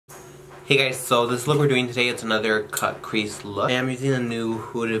Hey guys, so this look we're doing today, it's another cut crease look. I am using the new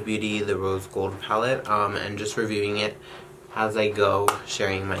Huda Beauty, the Rose Gold palette, and just reviewing it as I go,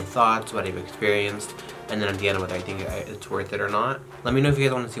 sharing my thoughts, what I've experienced, and then at the end whether I think it's worth it or not. Let me know if you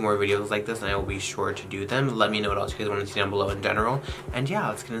guys want to see more videos like this, and I will be sure to do them. Let me know what else you guys want to see down below in general, and yeah,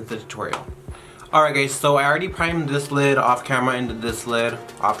 let's get into the tutorial. Alright guys, so I already primed this lid off camera and this lid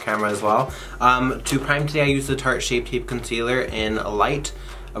off camera as well. To prime today I used the Tarte Shape Tape Concealer in Light.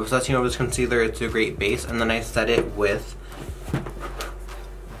 I was obsessing over this concealer, it's a great base, and then I set it with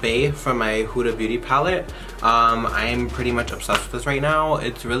Bay from my Huda Beauty palette. I'm pretty much obsessed with this right now.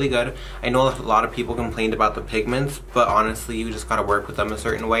 It's really good. I know a lot of people complained about the pigments, but honestly you just gotta work with them a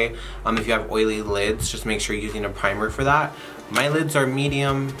certain way. If you have oily lids, just make sure you're using a primer for that. My lids are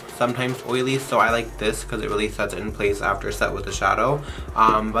medium, sometimes oily, so I like this because it really sets it in place after set with the shadow.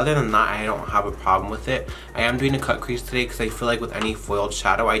 But other than that, I don't have a problem with it. I am doing a cut crease today because I feel like with any foiled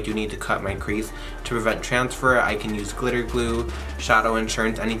shadow, I do need to cut my crease to prevent transfer. I can use glitter glue, shadow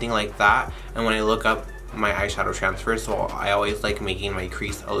insurance, anything like that. And when I look up my eyeshadow transfer, so I always like making my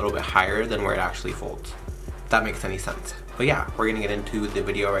crease a little bit higher than where it actually folds. If that makes any sense. But yeah, we're gonna get into the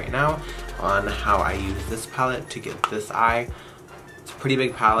video right now on how I use this palette to get this eye. It's a pretty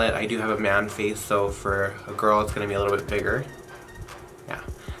big palette. I do have a man face, so for a girl it's gonna be a little bit bigger. Yeah.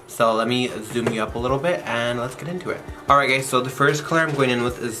 So let me zoom you up a little bit and let's get into it. Alright guys, so the first color I'm going in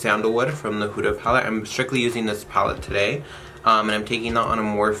with is Sandalwood from the Huda palette. I'm strictly using this palette today. And I'm taking that on a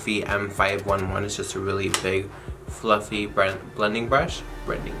Morphe M511. It's just a really big, fluffy blending brush.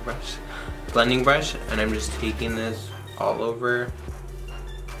 And I'm just taking this all over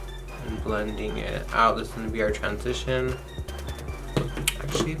and blending it out. This is going to be our transition.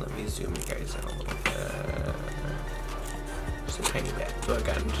 Actually, let me zoom you guys in a little bit. Just a tiny bit. So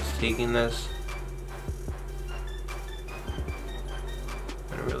again, just taking this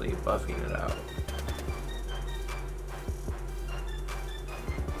and really buffing it out.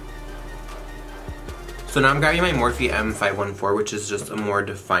 So now I'm grabbing my Morphe M514, which is just a more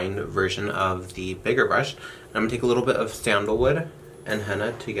defined version of the bigger brush. And I'm going to take a little bit of Sandalwood and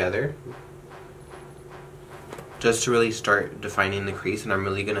Henna together, just to really start defining the crease, and I'm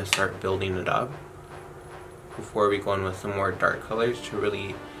really going to start building it up before we go in with some more dark colors to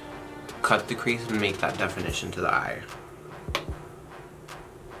really cut the crease and make that definition to the eye.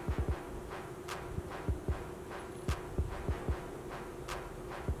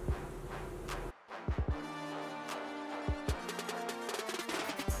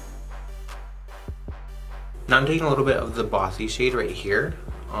 Now I'm taking a little bit of the Bossy shade right here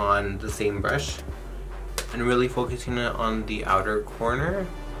on the same brush and really focusing it on the outer corner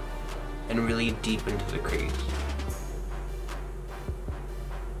and really deep into the crease.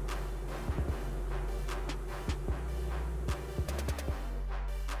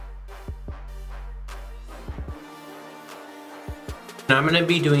 Now I'm going to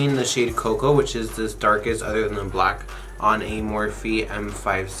be doing the shade Cocoa, which is this darkest other than the black, on a Morphe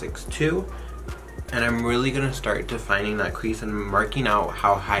M562. And I'm really going to start defining that crease and marking out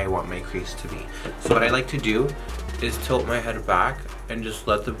how high I want my crease to be. So what I like to do is tilt my head back and just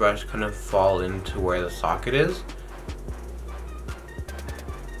let the brush kind of fall into where the socket is.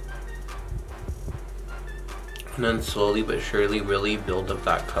 And then slowly but surely really build up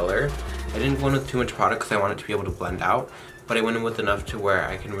that color. I didn't go in with too much product because I want it to be able to blend out, but I went in with enough to where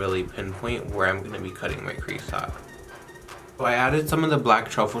I can really pinpoint where I'm going to be cutting my crease at. So I added some of the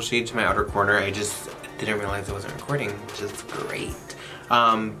black truffle shade to my outer corner. I just didn't realize I wasn't recording, which is great.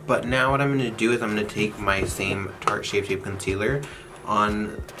 But now what I'm going to do is I'm going to take my same Tarte Shape Tape Concealer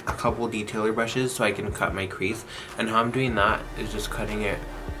on a couple detailer brushes so I can cut my crease. And how I'm doing that is just cutting it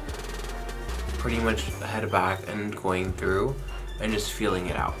pretty much head back and going through and just feeling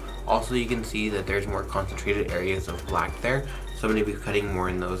it out. Also, you can see that there's more concentrated areas of black there, so I'm going to be cutting more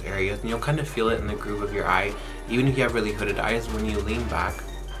in those areas, and you'll kind of feel it in the groove of your eye. Even if you have really hooded eyes, when you lean back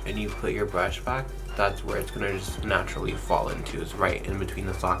and you put your brush back, that's where it's going to just naturally fall into, is right in between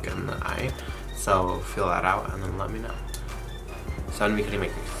the socket and the eye. So feel that out and then let me know. So I'm going to be cutting my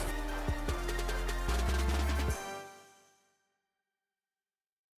crease.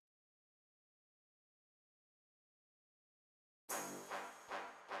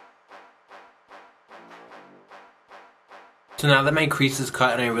 So now that my crease is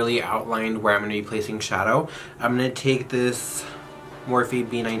cut and I really outlined where I'm going to be placing shadow, I'm going to take this Morphe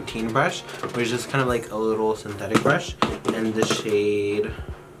B19 brush, which is just kind of like a little synthetic brush, and the shade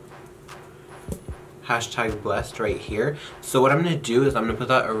 #blessed right here. So what I'm going to do is I'm going to put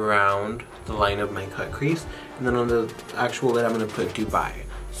that around the line of my cut crease, and then on the actual lid I'm going to put Dubai.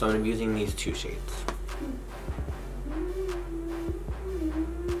 So I'm going to be using these two shades.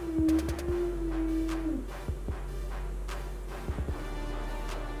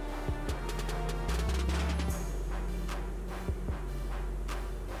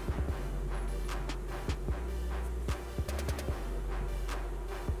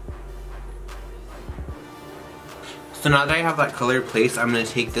 So now that I have that color placed, I'm going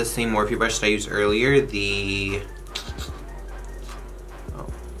to take this same Morphe brush that I used earlier, the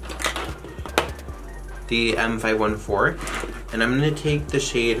M514, and I'm going to take the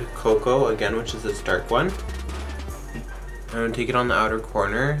shade Cocoa again, which is this dark one. I'm going to take it on the outer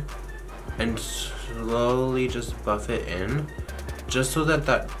corner and slowly just buff it in, just so that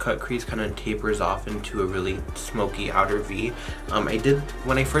that cut crease kind of tapers off into a really smoky outer V. I did,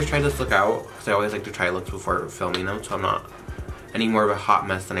 when I first tried this look out, because I always like to try looks before filming them, so I'm not any more of a hot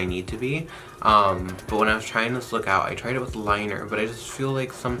mess than I need to be. But when I was trying this look out, I tried it with liner, but I just feel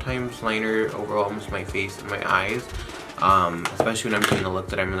like sometimes liner overwhelms my face and my eyes. Especially when I'm doing a look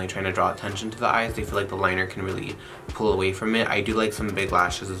that I'm really trying to draw attention to the eyes. I feel like the liner can really pull away from it. I do like some big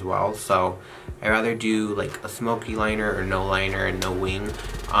lashes as well, so I rather do like a smoky liner or no liner and no wing,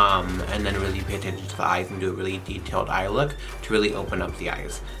 and then really pay attention to the eyes and do a really detailed eye look to really open up the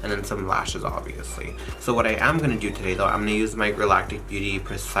eyes, and then some lashes obviously. So what I am going to do today though, I'm going to use my Galactic Beauty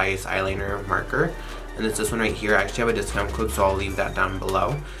Precise Eyeliner Marker, and it's this one right here. I actually have a discount code, so I'll leave that down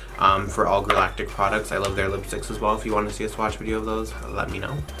below. For all Galactic products. I love their lipsticks as well. If you want to see a swatch video of those, let me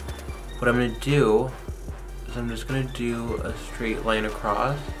know. What I'm going to do is I'm just going to do a straight line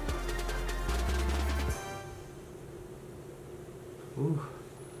across. Ooh.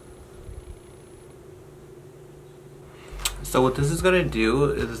 So what this is going to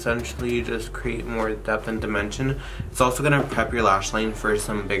do is essentially just create more depth and dimension. It's also going to prep your lash line for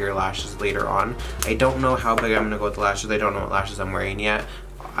some bigger lashes later on. I don't know how big I'm going to go with the lashes. I don't know what lashes I'm wearing yet.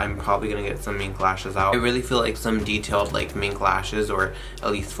 I'm probably going to get some mink lashes out. I really feel like some detailed like mink lashes, or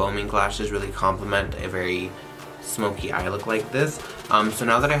at least faux mink lashes, really complement a very smoky eye look like this. So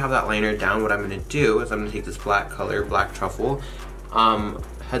now that I have that liner down, what I'm going to do is I'm going to take this black color, Black Truffle.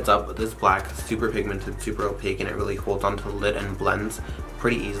 Heads up, this black is super pigmented, super opaque, and it really holds onto the lid and blends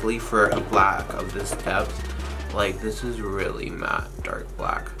pretty easily for a black of this depth. Like, this is really matte, dark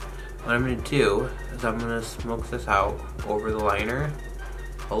black. What I'm going to do is I'm going to smoke this out over the liner.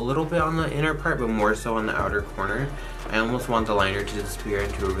 A little bit on the inner part, but more so on the outer corner. I almost want the liner to disappear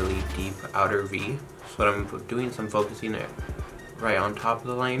into a really deep outer V. So what I'm doing is I'm focusing it right on top of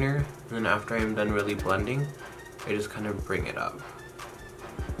the liner, and then after I'm done really blending, I just kind of bring it up.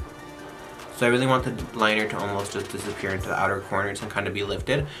 So I really want the liner to almost just disappear into the outer corners and kind of be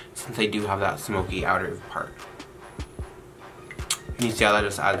lifted, since I do have that smoky outer part. And you see how that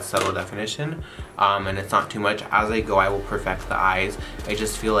just adds subtle definition, and it's not too much. As I go, I will perfect the eyes. I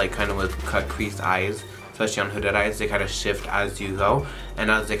just feel like kind of with cut creased eyes, especially on hooded eyes, they kind of shift as you go, and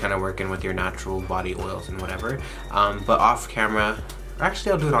as they kind of work in with your natural body oils and whatever. But off camera,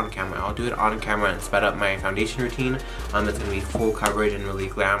 actually I'll do it on camera. I'll do it on camera and sped up my foundation routine. It's going to be full coverage and really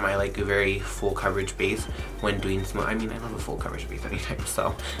glam. I like a very full coverage base when doing I mean, I love a full coverage base anytime,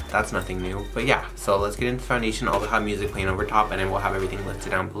 so that's nothing new. But yeah, so let's get into foundation. I'll have music playing over top, and then we'll have everything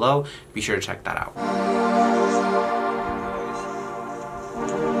listed down below. Be sure to check that out.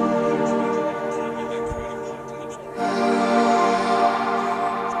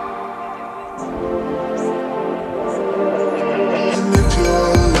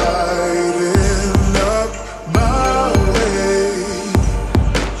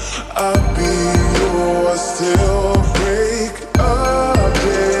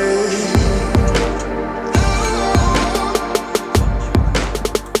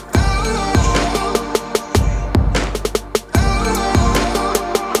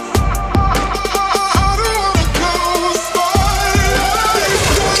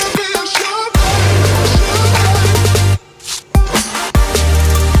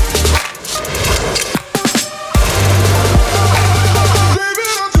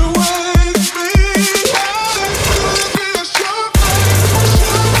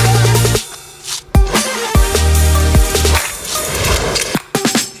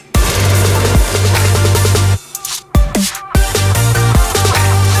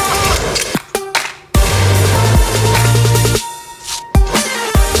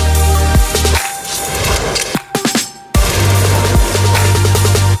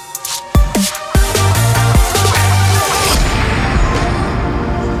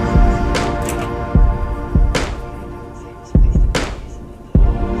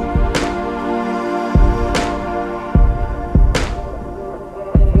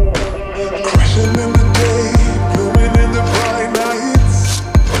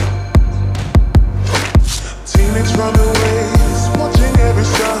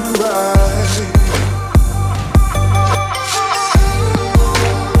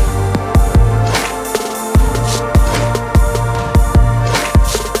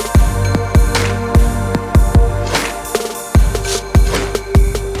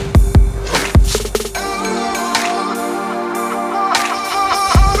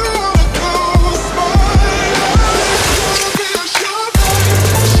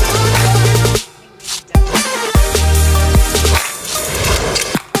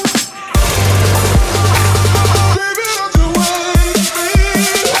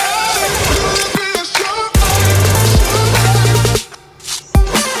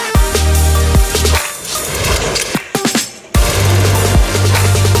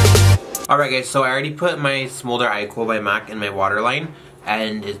 Alright guys, so I already put my Smolder Eye Kohl by MAC in my waterline,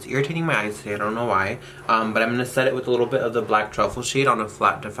 and it's irritating my eyes today, I don't know why. But I'm going to set it with a little bit of the black truffle shade on a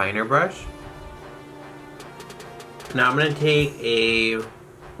flat definer brush. Now I'm going to take a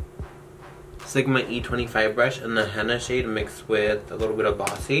Sigma E25 brush in the henna shade mixed with a little bit of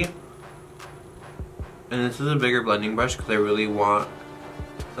Bossy. And this is a bigger blending brush because I really want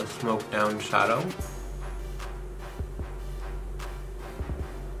a smoke down shadow.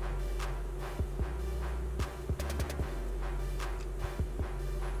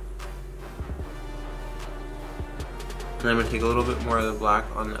 And I'm going to take a little bit more of the black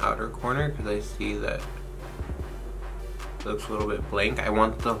on the outer corner because I see that it looks a little bit blank. I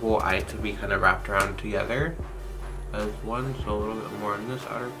want the whole eye to be kind of wrapped around together as one, so a little bit more in this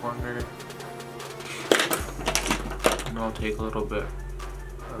outer corner. And I'll take a little bit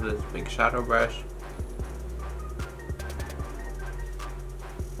of this big shadow brush.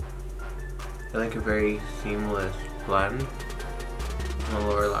 I like a very seamless blend on the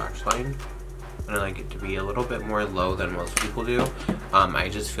lower lash line. And I like it to be a little bit more low than most people do. I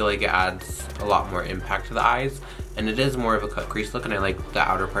just feel like it adds a lot more impact to the eyes, and it is more of a cut crease look, and I like the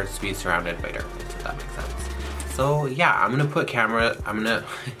outer parts to be surrounded by darkness, if that makes sense. So yeah, I'm gonna put put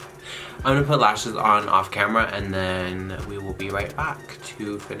lashes on off camera, and then we will be right back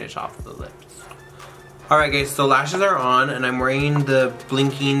to finish off the lips. Alright guys, so lashes are on, and I'm wearing the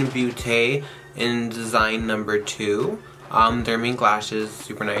Blinking Beauté in design number 2. They're mink lashes,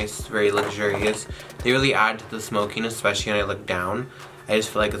 super nice, very luxurious. They really add to the smokiness, especially when I look down. I just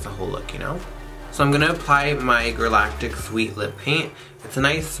feel like it's a whole look, you know? So I'm going to apply my Galactic Sweet Lip Paint. It's a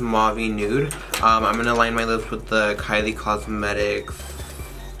nice mauve-y nude. I'm going to line my lips with the Kylie Cosmetics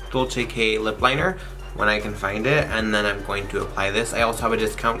Dolce K lip liner when I can find it, and then I'm going to apply this. I also have a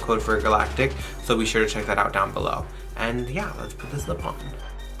discount code for Galactic, so be sure to check that out down below. And yeah, let's put this lip on.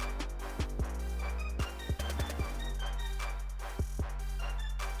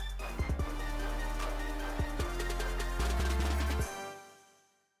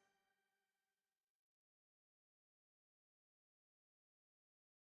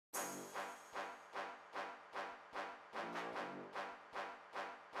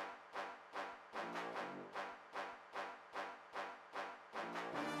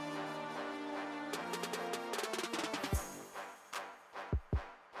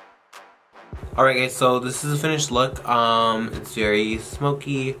 Alright guys, so this is a finished look. It's very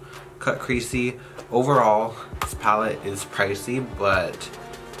smoky, cut creasy. Overall, this palette is pricey, but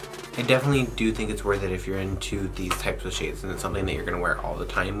I definitely do think it's worth it if you're into these types of shades and it's something that you're going to wear all the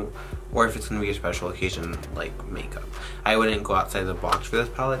time, or if it's going to be a special occasion like makeup. I wouldn't go outside the box for this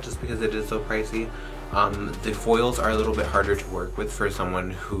palette just because it is so pricey. The foils are a little bit harder to work with for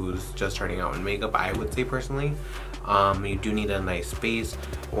someone who's just starting out in makeup, I would say personally. You do need a nice base,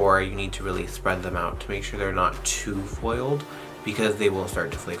 or you need to really spread them out to make sure they're not too foiled, because they will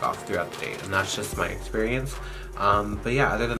start to flake off throughout the day, and that's just my experience. But yeah, other than